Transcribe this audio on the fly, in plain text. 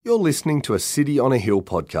You're listening to a City on a Hill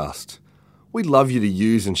podcast. We'd love you to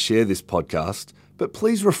use and share this podcast, but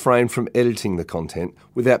please refrain from editing the content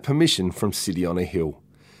without permission from City on a Hill.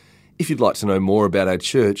 If you'd like to know more about our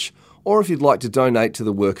church, or if you'd like to donate to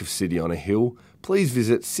the work of City on a Hill, please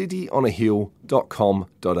visit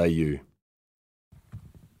cityonahill.com.au.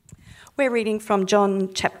 We're reading from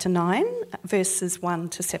John chapter 9, verses 1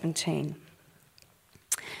 to 17.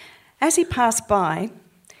 As he passed by,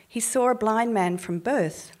 he saw a blind man from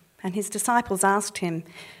birth, and his disciples asked him,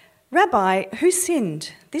 "Rabbi, who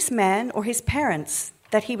sinned, this man or his parents,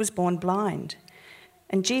 that he was born blind?"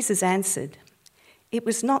 And Jesus answered, It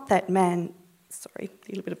was not this man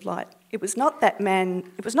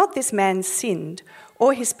sinned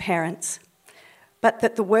or his parents, but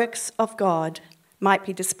that the works of God might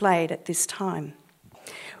be displayed at this time.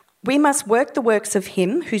 We must work the works of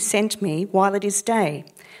him who sent me while it is day.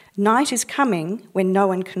 Night is coming when no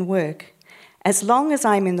one can work. As long as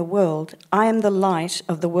I am in the world, I am the light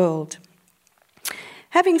of the world.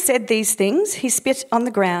 Having said these things, he spit on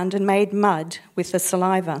the ground and made mud with the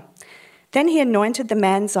saliva. Then he anointed the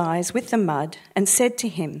man's eyes with the mud and said to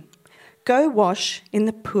him, "Go wash in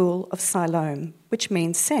the pool of Siloam," which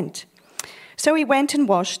means sent. So he went and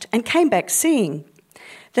washed and came back seeing.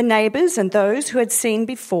 The neighbours and those who had seen him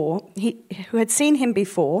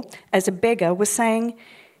before as a beggar were saying,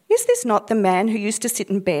 "Is this not the man who used to sit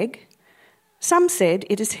and beg?" Some said,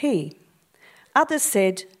 "It is he." Others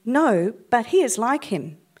said, "No, but he is like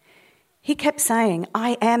him." He kept saying,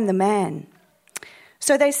 "I am the man."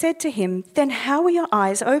 So they said to him, "Then how were your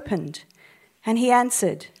eyes opened?" And he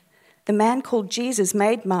answered, "The man called Jesus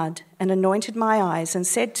made mud and anointed my eyes and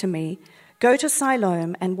said to me, 'Go to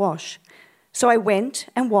Siloam and wash.' So I went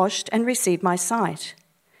and washed and received my sight."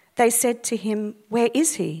 They said to him, "Where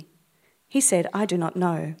is he?" He said, "I do not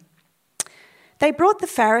know." They brought to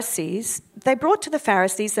the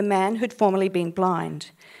Pharisees the man who had formerly been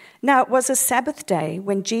blind. Now it was a Sabbath day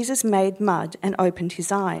when Jesus made mud and opened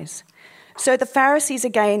his eyes. So the Pharisees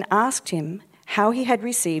again asked him how he had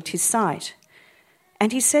received his sight.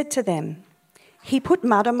 And he said to them, "He put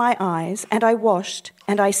mud on my eyes, and I washed,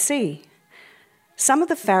 and I see." Some of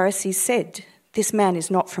the Pharisees said, "This man is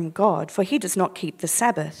not from God, for he does not keep the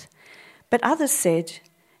Sabbath." But others said,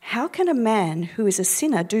 "How can a man who is a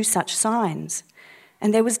sinner do such signs?"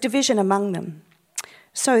 And there was division among them.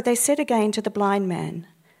 So they said again to the blind man,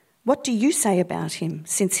 "What do you say about him,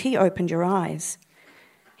 since he opened your eyes?"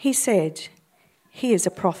 He said, "He is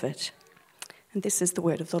a prophet." And this is the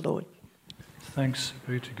word of the Lord. Thanks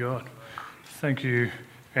be to God. Thank you,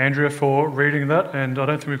 Andrea, for reading that. And I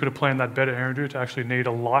don't think we could have planned that better, Andrea, to actually need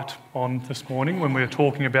a light on this morning when we're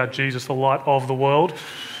talking about Jesus, the light of the world.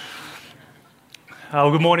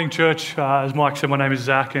 Good morning, church. As Mike said, my name is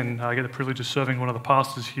Zach, and I get the privilege of serving one of the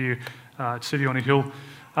pastors here at City on a Hill.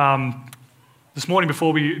 This morning,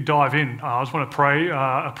 before we dive in, I just want to pray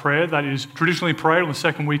a prayer that is traditionally prayed on the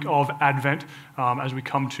second week of Advent as we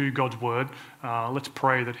come to God's Word. Let's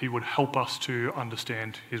pray that He would help us to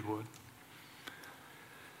understand His Word.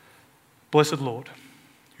 Blessed Lord,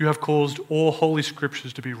 you have caused all holy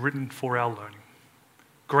scriptures to be written for our learning.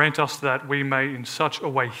 Grant us that we may in such a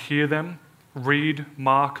way hear them, read,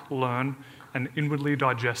 mark, learn, and inwardly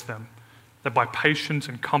digest them, that by patience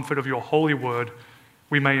and comfort of your holy word,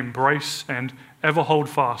 we may embrace and ever hold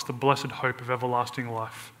fast the blessed hope of everlasting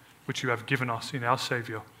life, which you have given us in our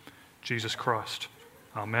Saviour, Jesus Christ.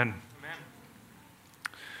 Amen.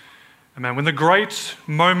 Amen. When the great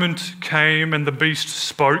moment came and the beast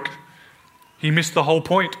spoke, he missed the whole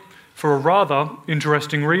point for a rather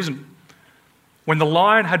interesting reason. When the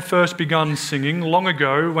lion had first begun singing, long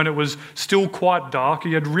ago, when it was still quite dark,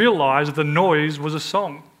 he had realized that the noise was a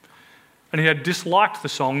song, and he had disliked the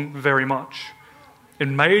song very much. It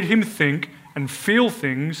made him think and feel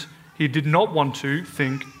things he did not want to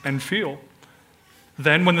think and feel.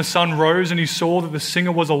 Then, when the sun rose and he saw that the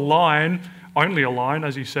singer was a lion, only a lion,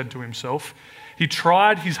 as he said to himself, he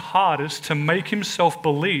tried his hardest to make himself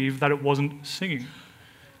believe that it wasn't singing,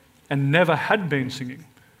 and never had been singing,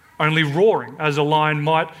 only roaring, as a lion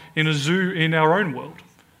might in a zoo in our own world.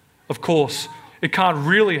 Of course, it can't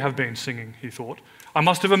really have been singing, he thought. I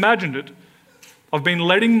must have imagined it. I've been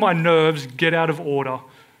letting my nerves get out of order.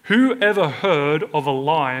 Who ever heard of a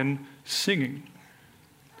lion singing?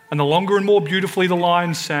 And the longer and more beautifully the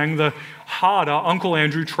lion sang, the harder Uncle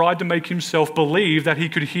Andrew tried to make himself believe that he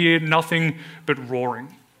could hear nothing but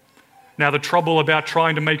roaring. Now, the trouble about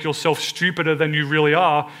trying to make yourself stupider than you really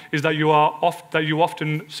are is that you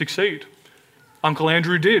often succeed. Uncle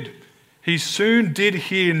Andrew did. He soon did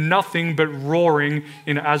hear nothing but roaring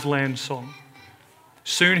in Aslan's song.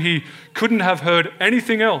 Soon he couldn't have heard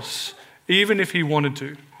anything else, even if he wanted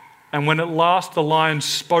to. And when at last the lion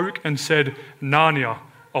spoke and said, "Narnia,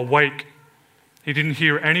 awake," he didn't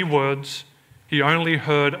hear any words. He only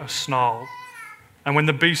heard a snarl. And when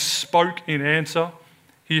the beast spoke in answer,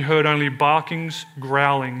 he heard only barkings,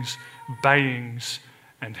 growlings, bayings,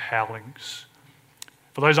 and howlings.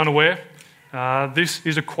 For those unaware, this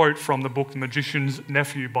is a quote from the book The Magician's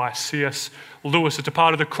Nephew by C.S. Lewis. It's a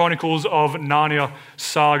part of the Chronicles of Narnia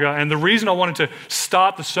saga. And the reason I wanted to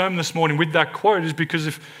start the sermon this morning with that quote is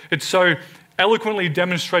because it so eloquently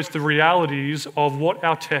demonstrates the realities of what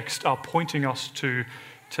our texts are pointing us to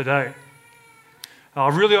today.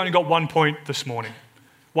 I've really only got one point this morning,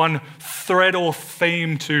 one thread or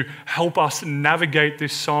theme to help us navigate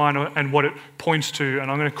this sign and what it points to, and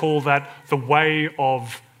I'm going to call that the way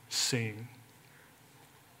of seeing.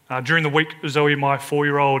 During the week, Zoe, my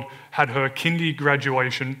 4-year-old, had her kindy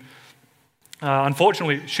graduation.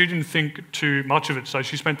 Unfortunately, she didn't think too much of it, so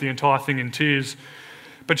she spent the entire thing in tears.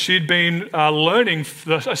 But she'd been learning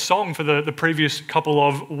a song for the previous couple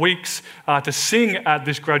of weeks to sing at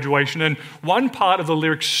this graduation. And one part of the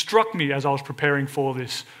lyrics struck me as I was preparing for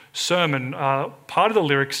this sermon. Part of the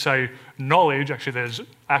lyrics say, knowledge, actually there's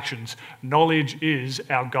actions, knowledge is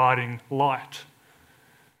our guiding light.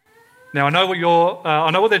 Now I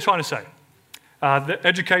know what they're trying to say. That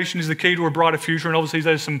education is the key to a brighter future, and obviously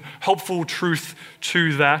there's some helpful truth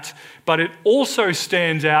to that, but it also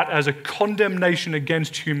stands out as a condemnation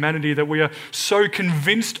against humanity that we are so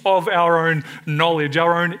convinced of our own knowledge,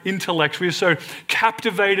 our own intellect, we are so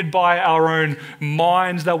captivated by our own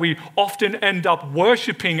minds that we often end up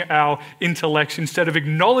worshipping our intellects instead of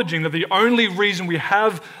acknowledging that the only reason we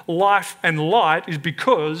have life and light is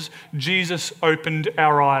because Jesus opened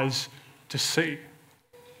our eyes to see.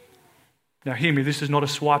 Now hear me, this is not a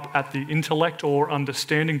swipe at the intellect or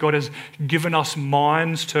understanding. God has given us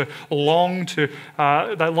minds that long to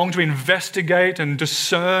investigate and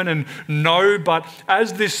discern and know. But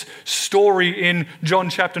as this story in John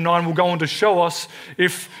chapter 9 will go on to show us,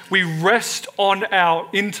 if we rest on our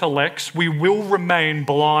intellects, we will remain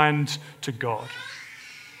blind to God.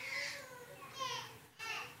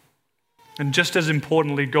 And just as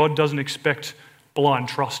importantly, God doesn't expect blind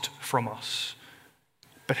trust from us.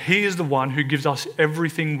 But he is the one who gives us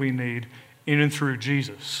everything we need in and through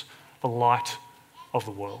Jesus, the light of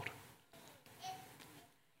the world.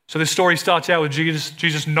 So this story starts out with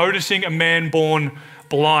Jesus noticing a man born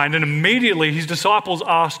blind, and immediately his disciples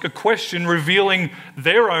ask a question revealing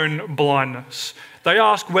their own blindness. They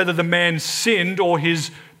ask whether the man sinned or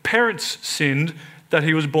his parents sinned that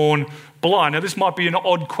he was born blind. Now, this might be an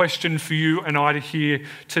odd question for you and I to hear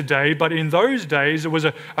today, but in those days, it was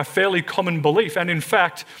a fairly common belief. And in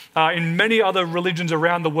fact, in many other religions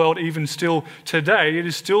around the world, even still today, it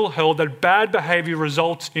is still held that bad behavior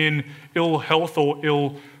results in ill health or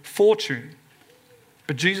ill fortune.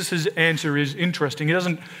 But Jesus' answer is interesting. He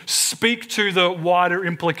doesn't speak to the wider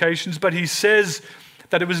implications, but he says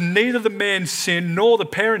that it was neither the man's sin nor the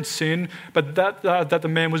parents' sin, but that the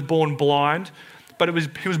man was born blind. But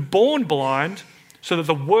he was born blind so that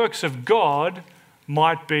the works of God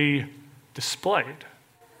might be displayed.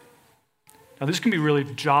 Now, this can be really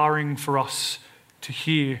jarring for us to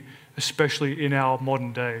hear, especially in our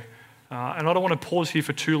modern day. And I don't want to pause here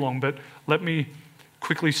for too long, but let me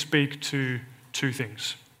quickly speak to two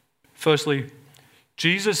things. Firstly,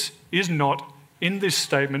 Jesus is not, in this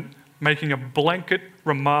statement, making a blanket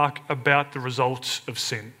remark about the results of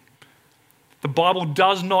sin. The Bible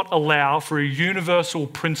does not allow for a universal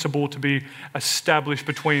principle to be established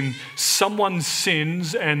between someone's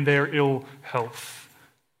sins and their ill health.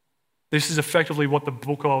 This is effectively what the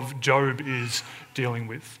book of Job is dealing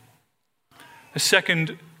with. A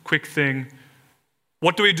second quick thing,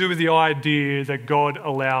 what do we do with the idea that God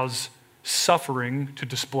allows suffering to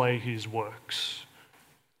display his works?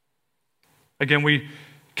 Again, we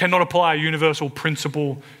cannot apply a universal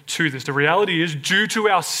principle to this. The reality is, due to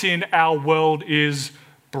our sin, our world is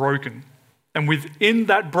broken. And within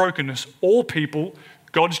that brokenness, all people,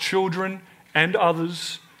 God's children and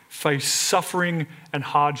others, face suffering and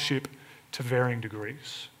hardship to varying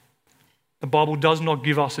degrees. The Bible does not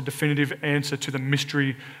give us a definitive answer to the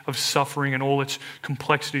mystery of suffering and all its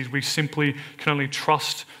complexities. We simply can only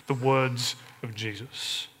trust the words of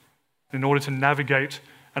Jesus. In order to navigate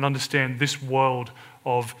and understand this world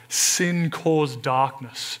of sin-caused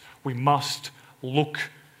darkness, we must look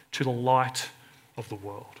to the light of the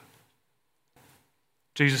world.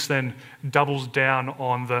 Jesus then doubles down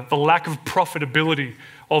on the lack of profitability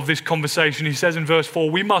of this conversation. He says in verse 4,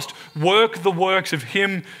 we must work the works of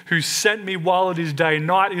him who sent me while it is day.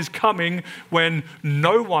 Night is coming when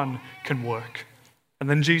no one can work. And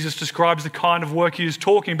then Jesus describes the kind of work he is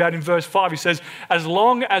talking about in verse 5. He says, as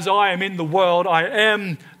long as I am in the world, I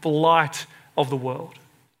am the light of the world.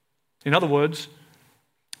 In other words,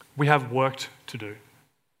 we have work to do.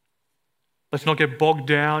 Let's not get bogged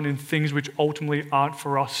down in things which ultimately aren't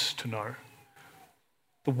for us to know.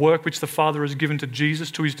 The work which the Father has given to Jesus,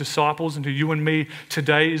 to his disciples, and to you and me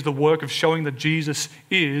today is the work of showing that Jesus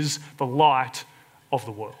is the light of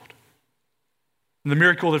the world. And the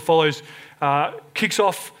miracle that follows kicks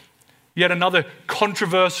off yet another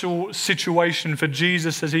controversial situation for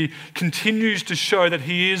Jesus as he continues to show that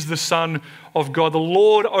he is the Son of God, the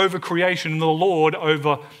Lord over creation and the Lord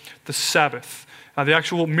over the Sabbath. The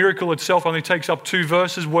actual miracle itself only takes up 2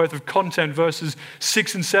 verses worth of content. Verses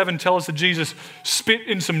 6 and 7 tell us that Jesus spit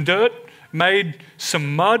in some dirt, made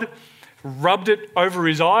some mud, rubbed it over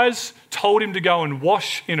his eyes, told him to go and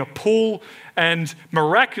wash in a pool, and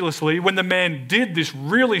miraculously, when the man did this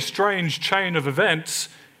really strange chain of events,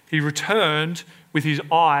 he returned with his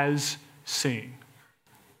eyes seeing.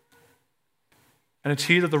 And it's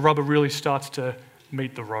here that the rubber really starts to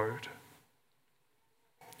meet the road.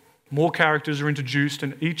 More characters are introduced,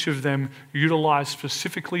 and each of them utilized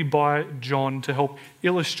specifically by John to help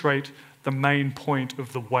illustrate the main point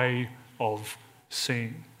of the way of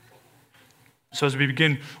seeing. So as we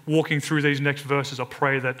begin walking through these next verses, I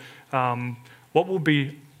pray that what will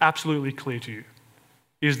be absolutely clear to you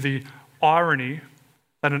is the irony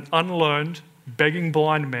that an unlearned, begging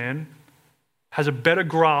blind man has a better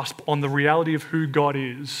grasp on the reality of who God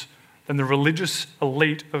is than the religious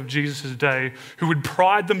elite of Jesus' day, who would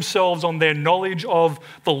pride themselves on their knowledge of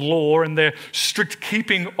the law and their strict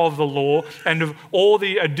keeping of the law and of all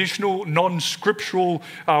the additional non-scriptural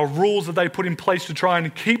rules that they put in place to try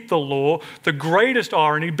and keep the law, the greatest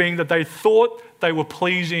irony being that they thought they were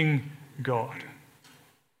pleasing God.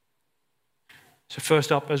 So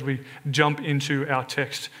first up, as we jump into our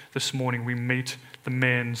text this morning, we meet the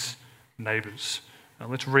man's neighbours. Now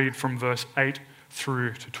let's read from verse 8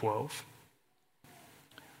 through to 12.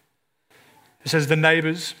 It says, the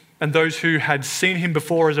neighbours and those who had seen him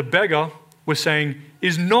before as a beggar were saying,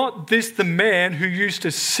 is not this the man who used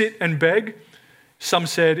to sit and beg? Some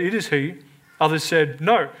said, it is he. Others said,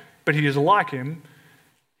 no, but he is like him.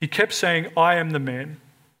 He kept saying, I am the man.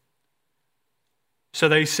 So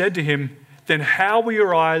they said to him, then how were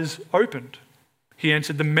your eyes opened? He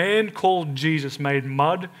answered, the man called Jesus made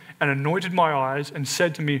mud and anointed my eyes and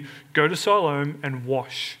said to me, go to Siloam and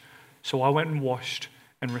wash. So I went and washed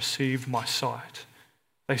and received my sight.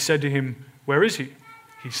 They said to him, where is he?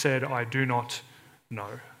 He said, I do not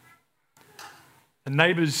know. The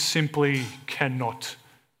neighbours simply cannot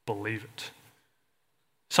believe it.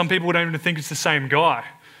 Some people don't even think it's the same guy,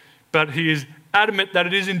 but he is adamant that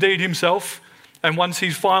it is indeed himself. And once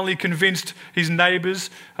he's finally convinced his neighbours,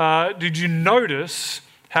 did you notice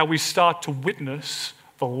how we start to witness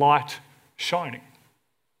the light shining?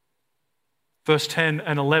 Verse 10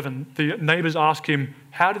 and 11, the neighbours ask him,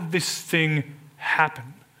 how did this thing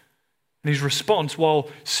happen? And his response, while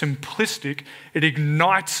simplistic, it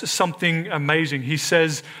ignites something amazing. He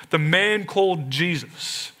says, the man called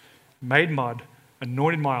Jesus made mud,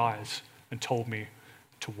 anointed my eyes, and told me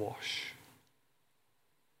to wash.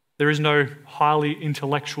 There is no highly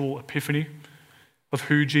intellectual epiphany of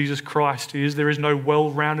who Jesus Christ is. There is no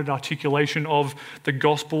well-rounded articulation of the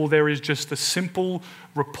gospel. There is just the simple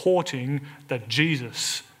reporting that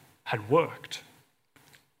Jesus had worked.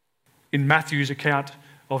 In Matthew's account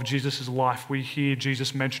of Jesus' life, we hear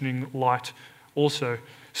Jesus mentioning light also.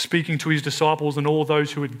 Speaking to his disciples and all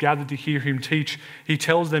those who had gathered to hear him teach, he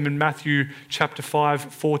tells them in Matthew chapter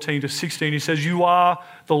 5, 14 to 16, he says, you are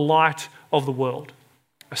the light of the world.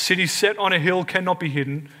 A city set on a hill cannot be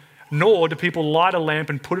hidden, nor do people light a lamp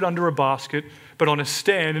and put it under a basket, but on a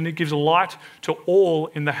stand, and it gives light to all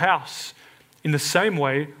in the house. In the same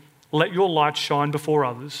way, let your light shine before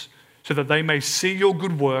others, so that they may see your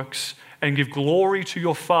good works and give glory to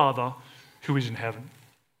your Father who is in heaven.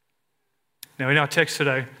 Now, in our text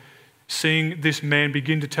today, seeing this man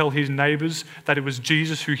begin to tell his neighbours that it was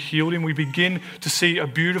Jesus who healed him, we begin to see a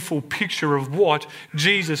beautiful picture of what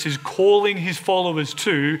Jesus is calling his followers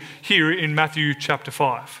to here in Matthew chapter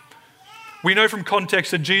 5. We know from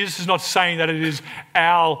context that Jesus is not saying that it is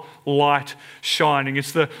our light shining.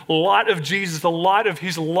 It's the light of Jesus, the light of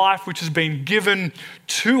his life which has been given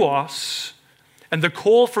to us. And the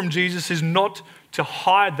call from Jesus is not to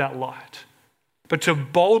hide that light, but to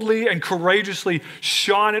boldly and courageously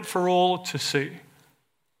shine it for all to see.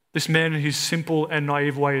 This man in his simple and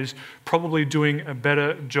naive way is probably doing a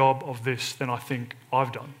better job of this than I think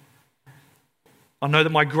I've done. I know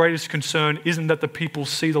that my greatest concern isn't that the people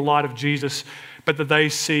see the light of Jesus, but that they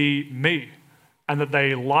see me and that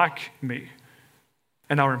they like me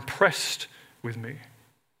and are impressed with me.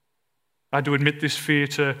 I had to admit this fear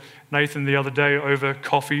to Nathan the other day over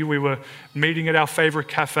coffee. We were meeting at our favourite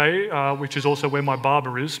cafe, which is also where my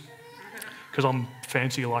barber is, because I'm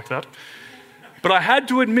fancy like that. But I had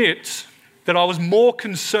to admit that I was more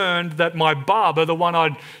concerned that my barber, the one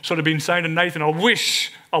I'd sort of been saying to Nathan, I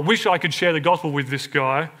wish I could share the gospel with this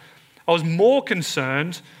guy. I was more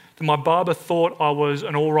concerned that my barber thought I was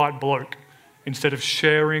an all right bloke instead of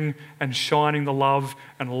sharing and shining the love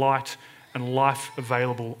and light and life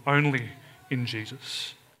available only in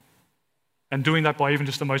Jesus. And doing that by even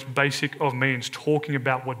just the most basic of means, talking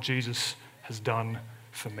about what Jesus has done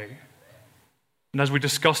for me. And as we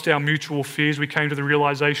discussed our mutual fears, we came to the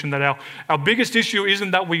realization that our biggest issue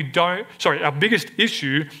isn't that our biggest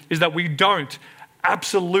issue is that we don't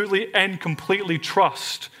absolutely and completely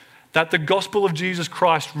trust that the gospel of Jesus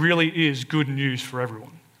Christ really is good news for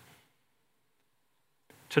everyone.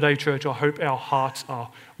 Today, church, I hope our hearts are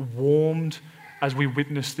warmed as we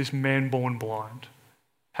witness this man born blind,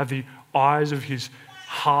 have the eyes of his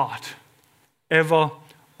heart ever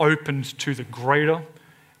opened to the greater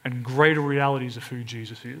and greater realities of who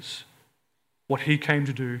Jesus is, what he came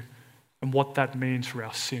to do, and what that means for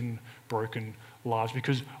our sin-broken lives.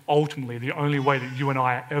 Because ultimately, the only way that you and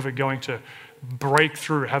I are ever going to break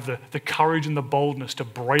through, have the courage and the boldness to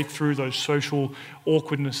break through those social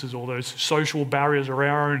awkwardnesses or those social barriers or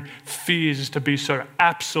our own fears, is to be so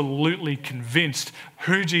absolutely convinced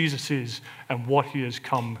who Jesus is and what he has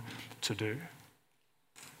come to do.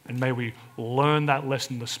 And may we learn that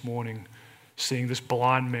lesson this morning, seeing this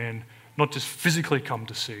blind man not just physically come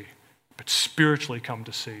to see, but spiritually come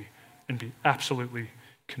to see and be absolutely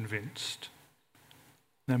convinced.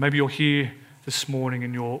 Now, maybe you're here this morning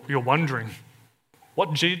and you're wondering,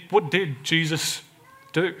 what did Jesus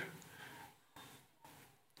do? You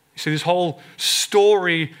see, this whole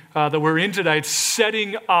story that we're in today, it's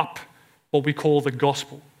setting up what we call the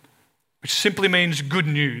gospel, which simply means good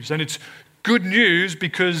news. And it's good news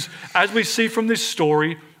because, as we see from this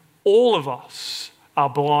story, all of us are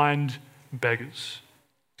blind beggars.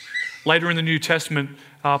 Later in the New Testament,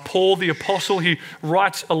 Paul the Apostle, he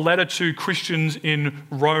writes a letter to Christians in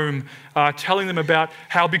Rome, telling them about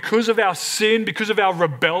how because of our sin, because of our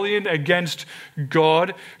rebellion against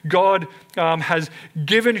God, God has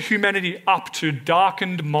given humanity up to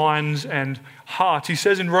darkened minds and hearts. He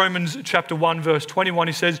says in Romans chapter 1, verse 21,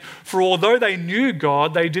 he says, "For although they knew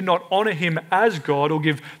God, they did not honor him as God or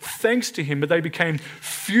give thanks to him, but they became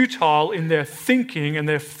futile in their thinking and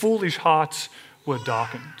their foolish hearts were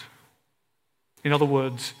darkened." In other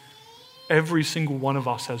words, every single one of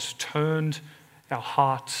us has turned our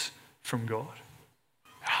hearts from God.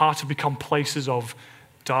 Our hearts have become places of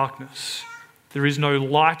darkness. There is no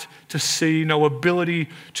light to see, no ability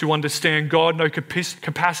to understand God, no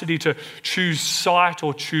capacity to choose sight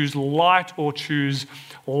or choose light or choose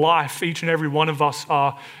life. Each and every one of us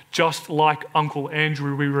are just like Uncle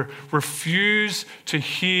Andrew. We refuse to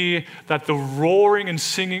hear that the roaring and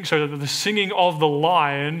singing, so that the singing of the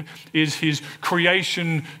lion is his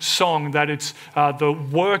creation song, that it's the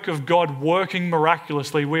work of God working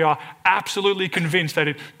miraculously. We are absolutely convinced that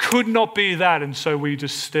it could not be that, and so we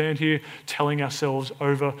just stand here telling ourselves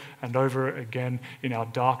over and over again in our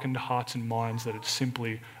darkened hearts and minds that it's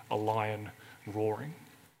simply a lion roaring.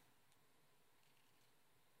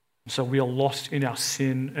 So we are lost in our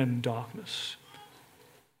sin and darkness.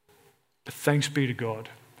 But thanks be to God,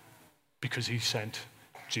 because he sent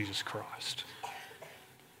Jesus Christ.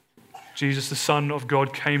 Jesus, the Son of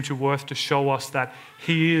God, came to earth to show us that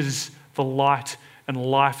he is the light and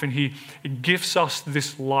life, and he gifts us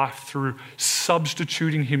this life through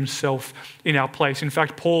substituting himself in our place. In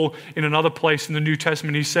fact, Paul, in another place in the New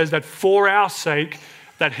Testament, he says that for our sake,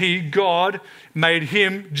 that he, God, made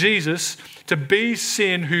him, Jesus, to be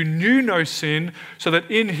sin who knew no sin, so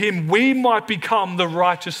that in him we might become the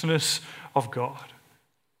righteousness of God.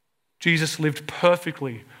 Jesus lived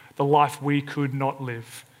perfectly the life we could not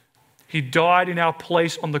live. He died in our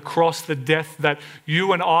place on the cross, the death that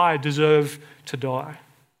you and I deserve to die.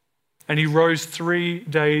 And he rose 3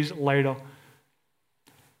 days later,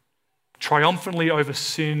 triumphantly over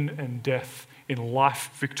sin and death, in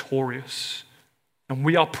life victorious. And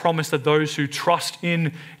we are promised that those who trust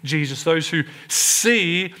in Jesus, those who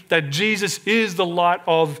see that Jesus is the light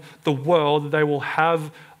of the world, that they will have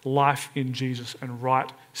life in Jesus and right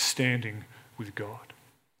standing with God.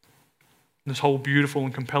 This whole beautiful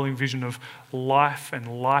and compelling vision of life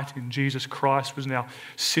and light in Jesus Christ was now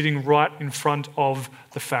sitting right in front of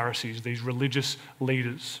the Pharisees, these religious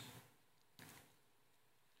leaders.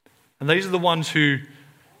 And these are the ones who,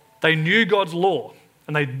 they knew God's law,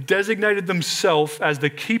 and they designated themselves as the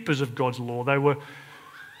keepers of God's law. They were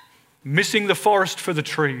missing the forest for the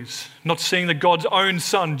trees, not seeing that God's own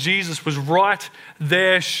Son, Jesus, was right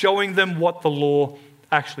there showing them what the law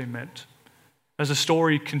actually meant. As the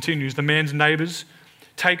story continues, the man's neighbours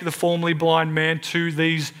take the formerly blind man to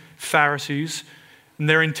these Pharisees, and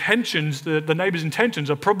their intentions, the neighbours'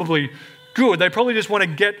 intentions are probably good. They probably just want to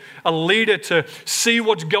get a leader to see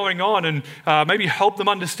what's going on and maybe help them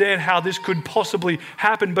understand how this could possibly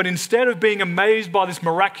happen. But instead of being amazed by this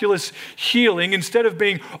miraculous healing, instead of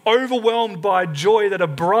being overwhelmed by joy that a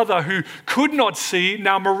brother who could not see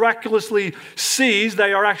now miraculously sees,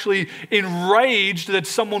 they are actually enraged that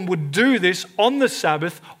someone would do this on the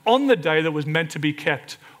Sabbath, on the day that was meant to be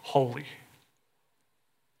kept holy.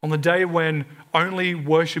 On the day when only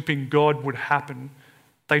worshipping God would happen,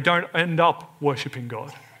 they don't end up worshipping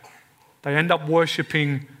God. They end up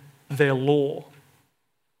worshipping their law.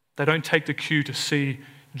 They don't take the cue to see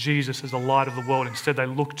Jesus as the light of the world. Instead, they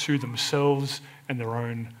look to themselves and their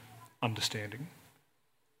own understanding.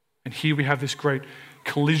 And here we have this great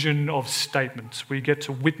collision of statements. We get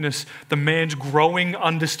to witness the man's growing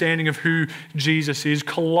understanding of who Jesus is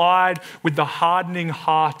collide with the hardening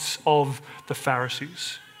hearts of the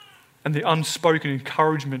Pharisees. And the unspoken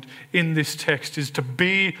encouragement in this text is to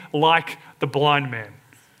be like the blind man.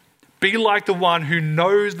 Be like the one who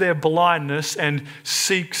knows their blindness and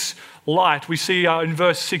seeks light. We see in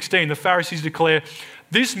verse 16, the Pharisees declare,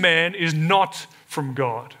 "This man is not from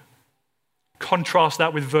God." Contrast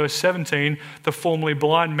that with verse 17, the formerly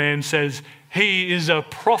blind man says, "He is a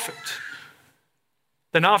prophet."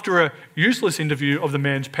 Then after a useless interview of the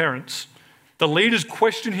man's parents, the leaders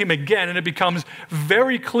question him again, and it becomes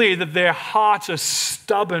very clear that their hearts are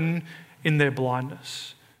stubborn in their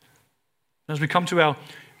blindness. As we come to our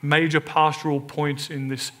major pastoral points in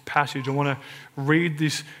this passage, I want to read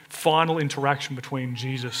this final interaction between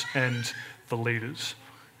Jesus and the leaders.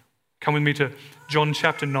 Come with me to John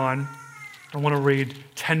chapter 9. I want to read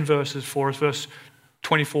 10 verses for us, verse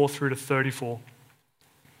 24 through to 34.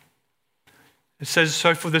 It says,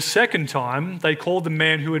 "So for the second time, they called the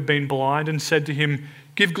man who had been blind and said to him,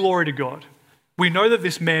 'Give glory to God. We know that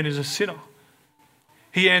this man is a sinner.'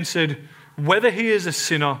 He answered, 'Whether he is a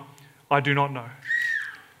sinner, I do not know.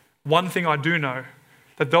 One thing I do know,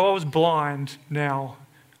 that though I was blind, now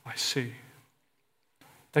I see.'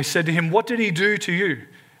 They said to him, 'What did he do to you?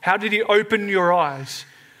 How did he open your eyes?'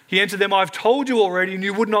 He answered them, 'I've told you already and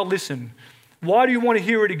you would not listen. Why do you want to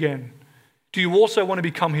hear it again? Do you also want to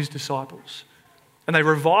become his disciples?' And they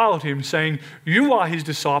reviled him, saying, 'You are his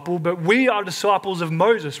disciple, but we are disciples of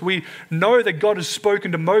Moses. We know that God has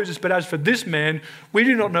spoken to Moses, but as for this man, we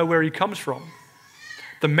do not know where he comes from.'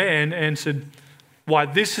 The man answered, 'Why,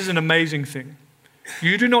 this is an amazing thing.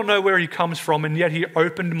 You do not know where he comes from, and yet he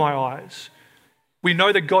opened my eyes. We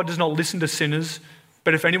know that God does not listen to sinners,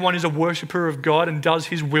 but if anyone is a worshipper of God and does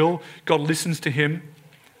his will, God listens to him.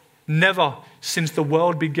 Never since the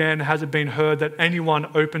world began has it been heard that anyone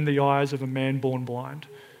opened the eyes of a man born blind.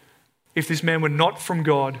 If this man were not from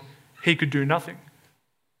God, he could do nothing.'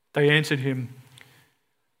 They answered him,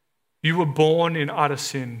 'You were born in utter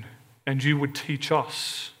sin, and you would teach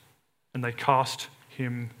us.' And they cast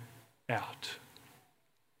him out."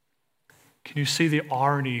 Can you see the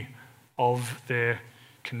irony of their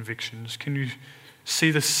convictions? Can you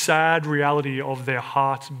see the sad reality of their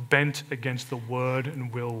hearts bent against the word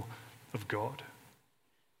and will of God?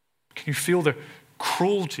 Can you feel the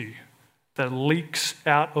cruelty that leaks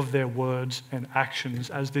out of their words and actions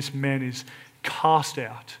as this man is cast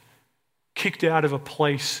out, kicked out of a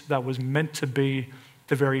place that was meant to be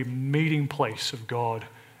the very meeting place of God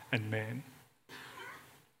and man?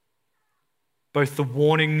 Both the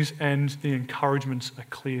warnings and the encouragements are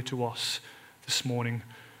clear to us this morning.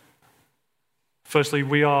 Firstly,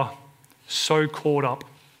 we are so caught up.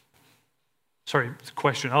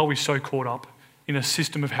 Are we so caught up in a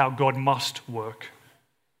system of how God must work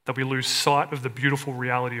that we lose sight of the beautiful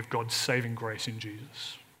reality of God's saving grace in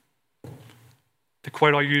Jesus? The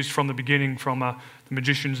quote I used from the beginning from the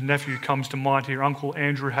magician's nephew comes to mind here. Uncle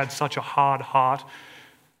Andrew had such a hard heart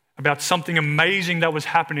about something amazing that was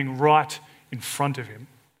happening right in front of him.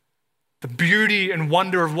 The beauty and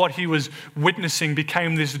wonder of what he was witnessing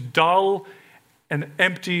became this dull and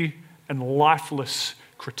empty and lifeless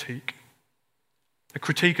critique. A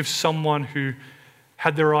critique of someone who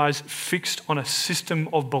had their eyes fixed on a system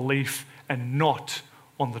of belief and not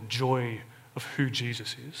on the joy of who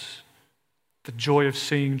Jesus is. The joy of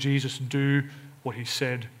seeing Jesus do what he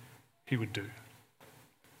said he would do.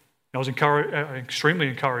 I was extremely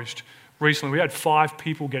encouraged recently. We had 5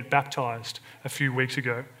 people get baptized a few weeks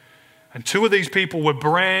ago. And 2 of these people were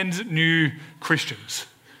brand new Christians.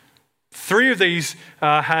 3 of these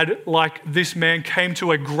had, like this man, came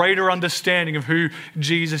to a greater understanding of who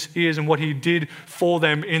Jesus is and what he did for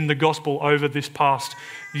them in the gospel over this past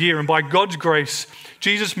year. And by God's grace,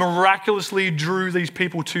 Jesus miraculously drew these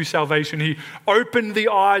people to salvation. He opened the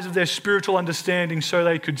eyes of their spiritual understanding so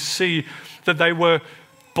they could see that they were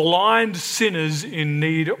blind sinners in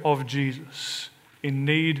need of Jesus, in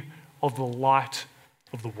need of the light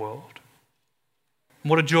of the world. And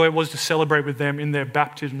what a joy it was to celebrate with them in their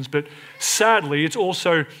baptisms. But sadly, it's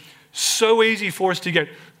also so easy for us to get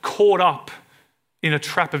caught up in a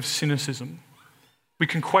trap of cynicism. We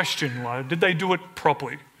can question, like, did they do it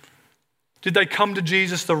properly? Did they come to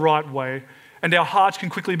Jesus the right way? And our hearts can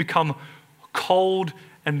quickly become cold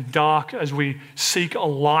and dark as we seek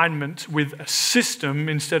alignment with a system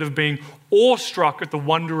instead of being awestruck at the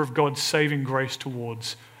wonder of God's saving grace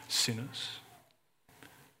towards sinners.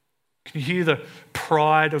 Can you hear the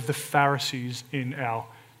pride of the Pharisees in our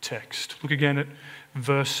text? Look again at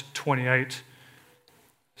verse 28. It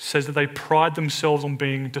says that they pride themselves on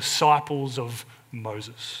being disciples of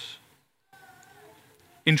Moses.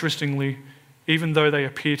 Interestingly, even though they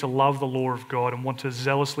appear to love the law of God and want to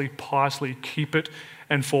zealously, piously keep it,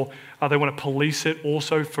 and they want to police it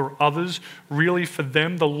also for others, really for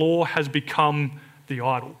them, the law has become the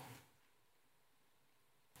idol.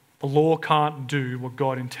 The law can't do what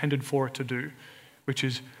God intended for it to do, which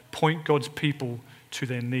is point God's people to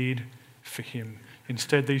their need for him.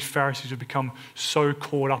 Instead, these Pharisees have become so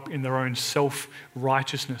caught up in their own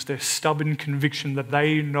self-righteousness, their stubborn conviction that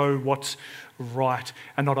they know what's right.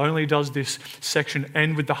 And not only does this section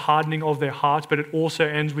end with the hardening of their hearts, but it also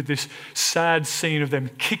ends with this sad scene of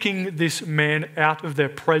them kicking this man out of their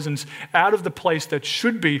presence, out of the place that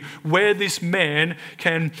should be where this man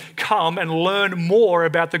can come and learn more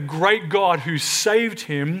about the great God who saved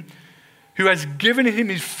him, who has given him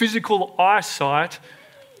his physical eyesight,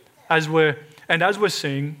 as we're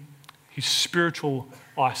seeing, his spiritual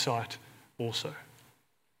eyesight also.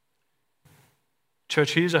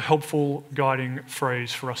 Church, here's a helpful guiding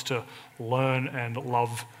phrase for us to learn and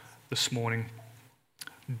love this morning.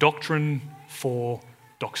 Doctrine for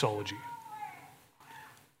doxology.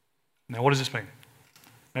 Now, what does this mean?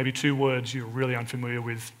 Maybe 2 words you're really unfamiliar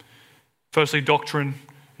with. Firstly, doctrine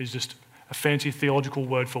is just a fancy theological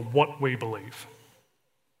word for what we believe.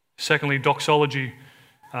 Secondly, doxology,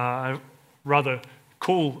 rather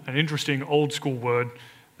cool and interesting old school word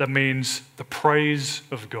that means the praise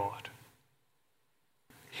of God.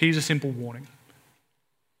 Here's a simple warning.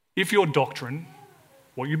 If your doctrine,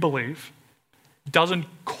 what you believe, doesn't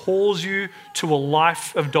cause you to a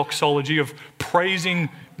life of doxology, of praising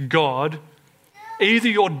God, either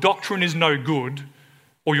your doctrine is no good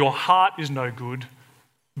or your heart is no good.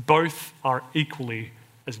 Both are equally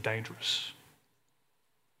as dangerous.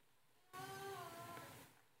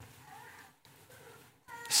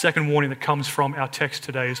 The second warning that comes from our text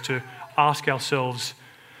today is to ask ourselves,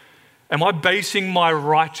 am I basing my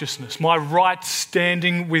righteousness, my right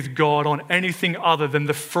standing with God on anything other than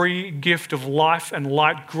the free gift of life and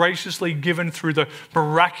light graciously given through the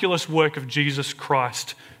miraculous work of Jesus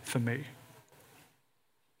Christ for me?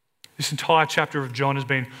 This entire chapter of John has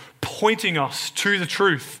been pointing us to the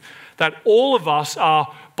truth that all of us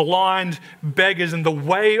are blind beggars, and the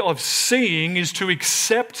way of seeing is to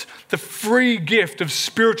accept the free gift of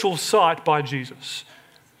spiritual sight by Jesus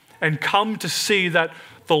and come to see that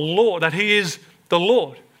the Lord, that he is the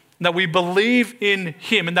Lord, that we believe in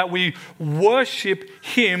him and that we worship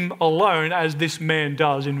him alone, as this man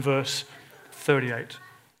does in verse 38.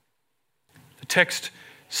 The text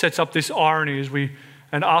sets up this irony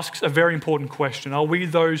and asks a very important question. Are we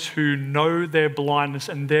those who know their blindness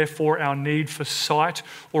and therefore our need for sight,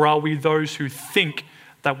 or are we those who think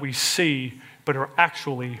that we see but are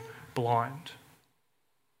actually blind?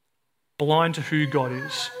 Blind to who God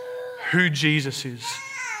is, who Jesus is,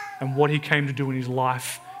 and what he came to do in his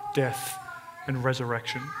life, death, and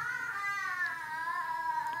resurrection.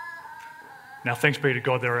 Now, thanks be to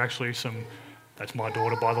God, there are actually that's my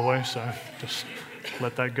daughter, by the way, so just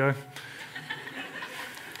let that go.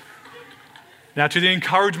 Now, to the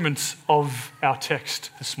encouragements of our text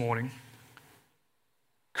this morning.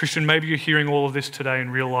 Christian, maybe you're hearing all of this today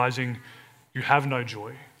and realizing you have no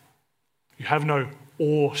joy. You have no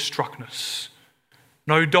awestruckness,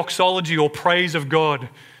 no doxology or praise of God.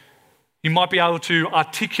 You might be able to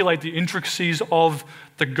articulate the intricacies of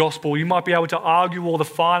the gospel. You might be able to argue all the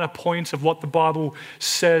finer points of what the Bible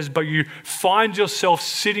says, but you find yourself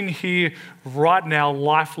sitting here right now,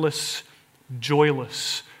 lifeless,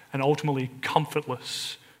 joyless, and ultimately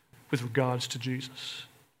comfortless with regards to Jesus.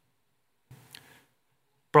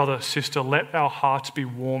 Brother, sister, let our hearts be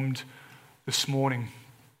warmed this morning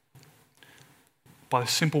by the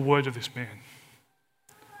simple words of this man.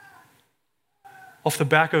 Off the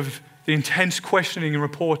back of the intense questioning and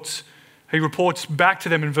reports, he reports back to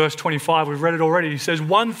them in verse 25. We've read it already. He says,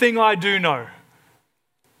 "One thing I do know.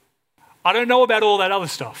 I don't know about all that other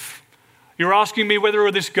stuff. You're asking me whether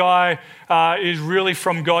this guy is really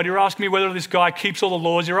from God. You're asking me whether this guy keeps all the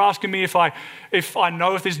laws. You're asking me if I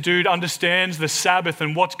know if this dude understands the Sabbath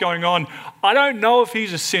and what's going on. I don't know if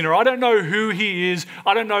he's a sinner. I don't know who he is.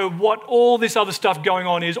 I don't know what all this other stuff going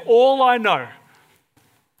on is. All I know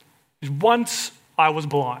is once I was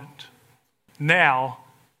blind. Now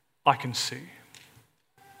I can see."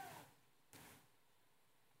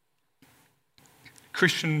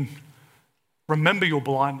 Christian, remember your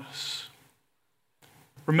blindness.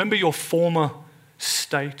 Remember your former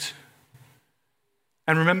state.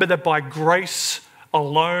 And remember that by grace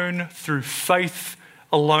alone, through faith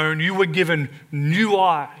alone, you were given new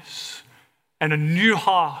eyes and a new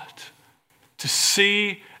heart to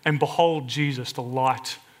see and behold Jesus, the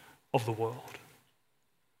light of the world.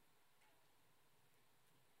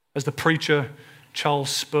 As the preacher Charles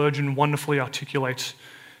Spurgeon wonderfully articulates,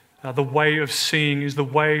 the way of seeing is the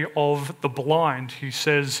way of the blind. He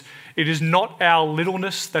says, "It is not our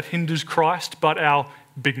littleness that hinders Christ, but our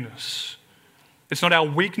bigness. It's not our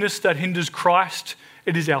weakness that hinders Christ,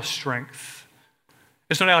 it is our strength.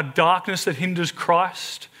 It's not our darkness that hinders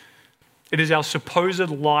Christ, it is our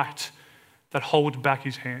supposed light that holds back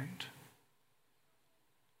his hand."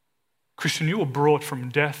 Christian, you were brought from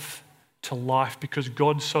death to life because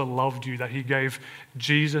God so loved you that he gave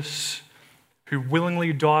Jesus, who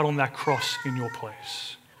willingly died on that cross in your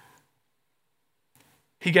place.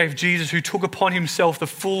 He gave Jesus, who took upon himself the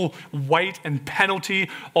full weight and penalty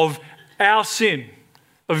of our sin,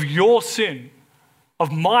 of your sin,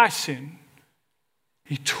 of my sin.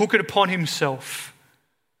 He took it upon himself.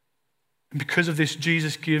 And because of this,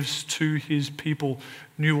 Jesus gives to his people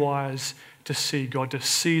new eyes to see God, to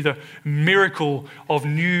see the miracle of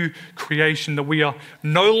new creation, that we are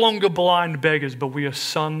no longer blind beggars, but we are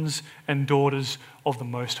sons and daughters of the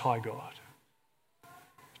Most High God.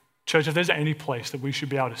 Church, if there's any place that we should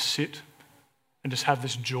be able to sit and just have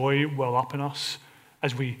this joy well up in us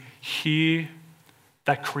as we hear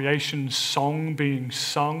that creation song being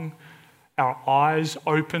sung, our eyes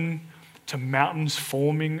open to mountains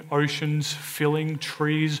forming, oceans filling,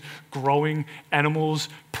 trees growing, animals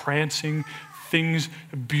prancing, things,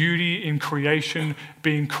 beauty in creation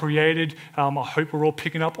being created. I hope we're all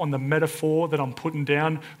picking up on the metaphor that I'm putting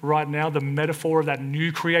down right now, the metaphor of that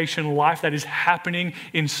new creation life that is happening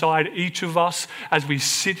inside each of us as we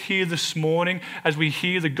sit here this morning, as we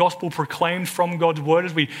hear the gospel proclaimed from God's word,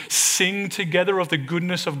 as we sing together of the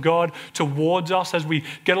goodness of God towards us, as we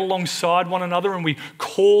get alongside one another and we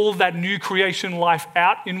call that new creation life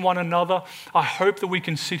out in one another. I hope that we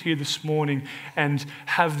can sit here this morning and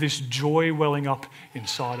have this joy welling up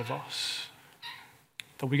inside of us,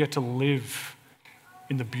 that we get to live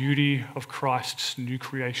in the beauty of Christ's new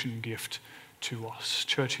creation gift to us.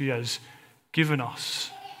 Church, he has given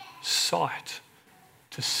us sight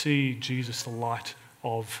to see Jesus, the light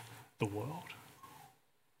of the world.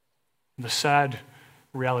 And the sad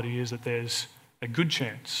reality is that there's a good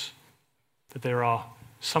chance that there are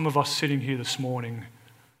some of us sitting here this morning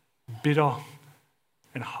bitter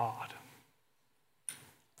and hard.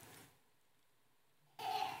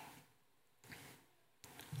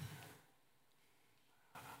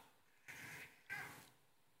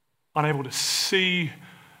 Unable to see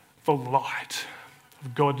the light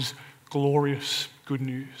of God's glorious good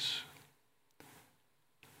news.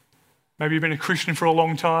 Maybe you've been a Christian for a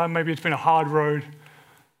long time. Maybe it's been a hard road.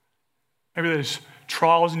 Maybe there's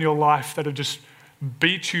trials in your life that have just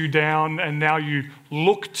beat you down, and now you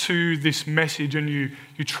look to this message and you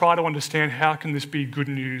try to understand, how can this be good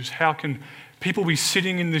news? How can people be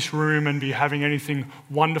sitting in this room and be having anything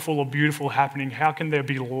wonderful or beautiful happening? How can there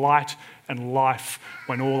be light and life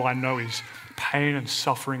when all I know is pain and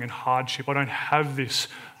suffering and hardship? I don't have this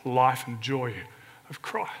life and joy of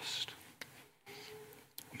Christ.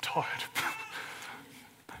 I'm tired.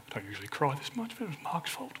 I don't usually cry this much, but it was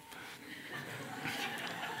Mark's fault.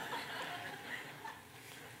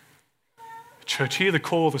 Church, hear the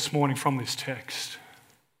call this morning from this text.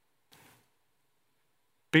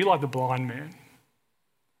 Be like the blind man.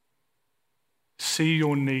 See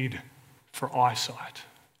your need for eyesight.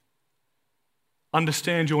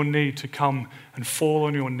 Understand your need to come and fall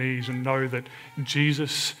on your knees and know that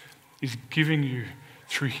Jesus is giving you,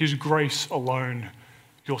 through his grace alone,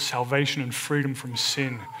 your salvation and freedom from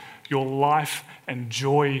sin, your life and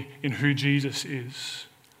joy in who Jesus is.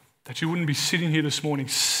 that you wouldn't be sitting here this morning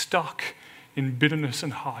stuck in bitterness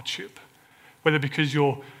and hardship, whether because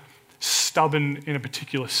you're stubborn in a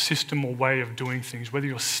particular system or way of doing things, whether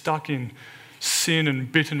you're stuck in sin and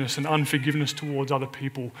bitterness and unforgiveness towards other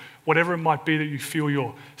people, whatever it might be that you feel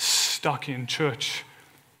you're stuck in, church,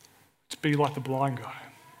 let's be like the blind guy.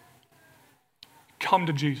 Come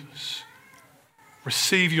to Jesus.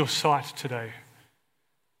 Receive your sight today.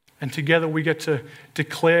 And together we get to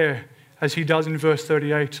declare, as he does in verse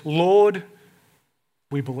 38, Lord,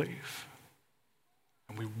 we believe.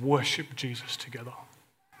 And we worship Jesus together.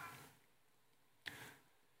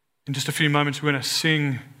 In just a few moments, we're going to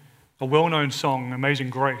sing a well-known song,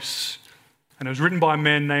 Amazing Grace. And it was written by a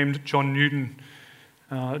man named John Newton.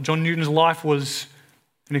 John Newton's life was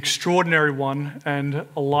an extraordinary one and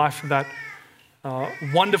a life that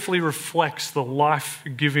wonderfully reflects the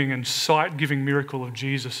life-giving and sight-giving miracle of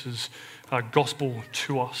Jesus' gospel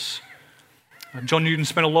to us. John Newton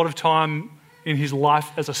spent a lot of time in his life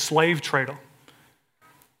as a slave trader.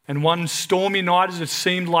 And one stormy night, as it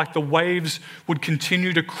seemed like the waves would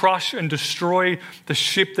continue to crush and destroy the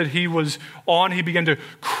ship that he was on, he began to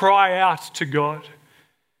cry out to God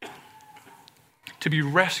to be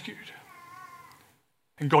rescued.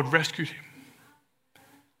 And God rescued him.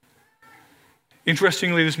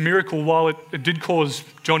 Interestingly, this miracle, while it did cause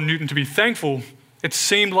John Newton to be thankful, it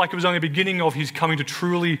seemed like it was only the beginning of his coming to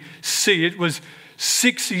truly see. It was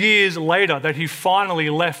 6 years later that he finally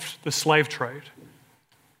left the slave trade.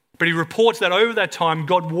 But he reports that over that time,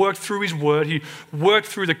 God worked through his word. He worked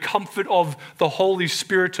through the comfort of the Holy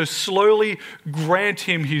Spirit to slowly grant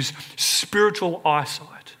him his spiritual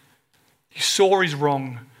eyesight. He saw his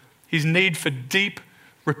wrong, his need for deep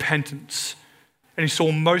repentance. And he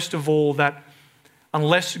saw most of all that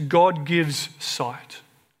unless God gives sight,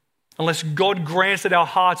 unless God grants that our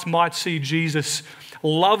hearts might see Jesus,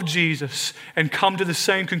 love Jesus, and come to the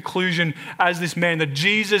same conclusion as this man, that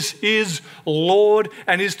Jesus is Lord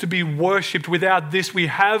and is to be worshipped. Without this, we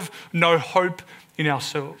have no hope in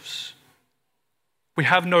ourselves. We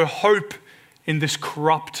have no hope in this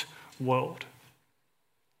corrupt world.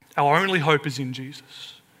 Our only hope is in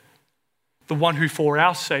Jesus, the one who for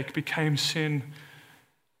our sake became sin,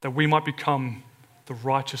 that we might become the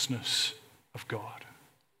righteousness of God.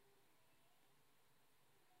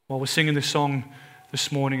 While we're singing this song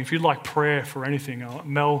this morning, if you'd like prayer for anything,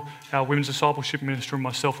 Mel, our women's discipleship minister, and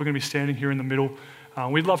myself, we're going to be standing here in the middle.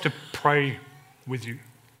 We'd love to pray with you.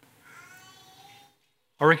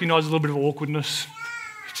 I recognise a little bit of awkwardness.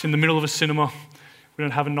 It's in the middle of a cinema. We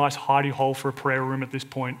don't have a nice hidey hole for a prayer room at this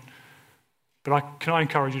point. But can I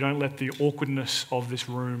encourage you, don't let the awkwardness of this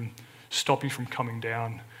room stop you from coming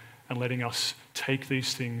down and letting us take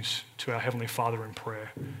these things to our Heavenly Father in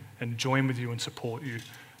prayer and join with you and support you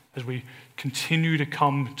as we continue to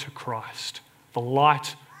come to Christ, the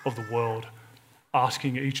light of the world,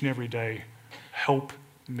 asking each and every day, help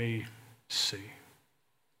me see.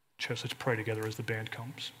 Church, let's pray together as the band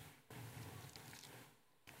comes.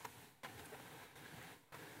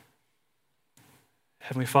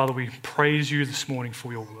 Heavenly Father, we praise you this morning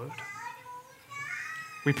for your word.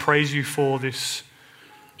 We praise you for this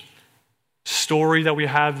story that we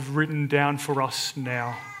have written down for us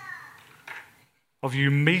now of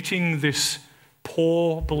you meeting this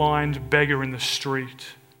poor blind beggar in the street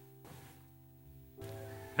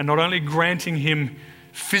and not only granting him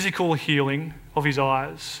physical healing of his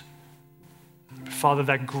eyes, but Father,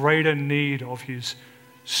 that greater need of his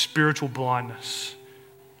spiritual blindness.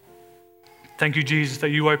 Thank you, Jesus, that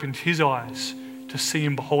you opened his eyes to see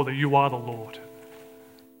and behold that you are the Lord.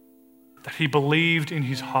 That he believed in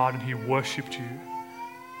his heart and he worshipped you.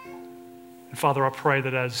 And Father, I pray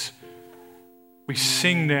that as we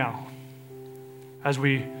sing now, as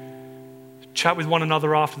we chat with one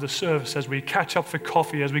another after the service, as we catch up for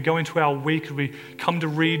coffee, as we go into our week, as we come to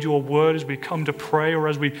read your word, as we come to pray, or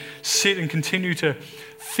as we sit and continue to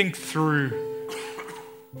think through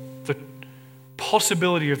the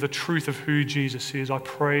possibility of the truth of who Jesus is, I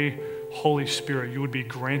pray, Holy Spirit, you would be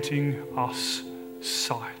granting us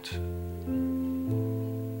sight.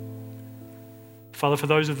 Father, for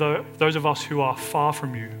those of us who are far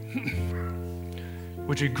from you,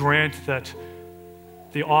 would you grant that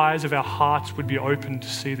the eyes of our hearts would be open to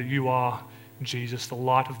see that you are Jesus, the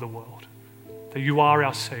light of the world, that you are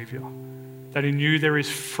our Savior, that in you there is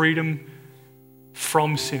freedom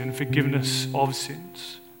from sin and forgiveness of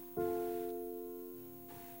sins,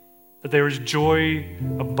 that there is joy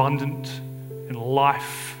abundant and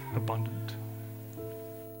life abundant.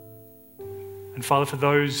 And Father, for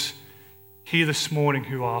those here this morning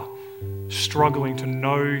who are struggling to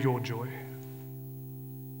know your joy,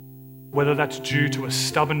 whether that's due to a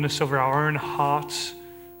stubbornness of our own hearts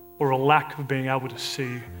or a lack of being able to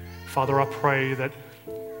see. Father, I pray that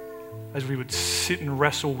as we would sit and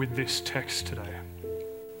wrestle with this text today,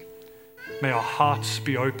 may our hearts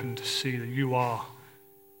be open to see that you are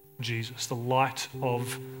Jesus, the light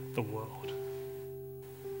of the world,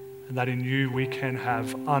 and that in you we can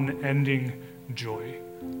have unending joy.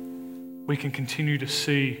 We can continue to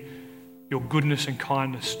see your goodness and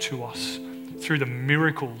kindness to us through the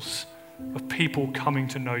miracles of people coming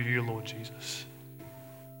to know you, Lord Jesus.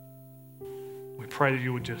 We pray that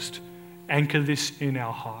you would just anchor this in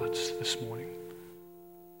our hearts this morning.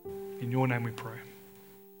 In your name we pray.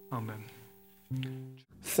 Amen.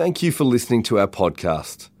 Thank you for listening to our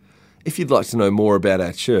podcast. If you'd like to know more about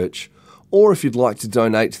our church, or if you'd like to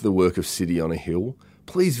donate to the work of City on a Hill,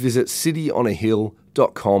 please visit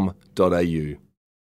cityonahill.com.au.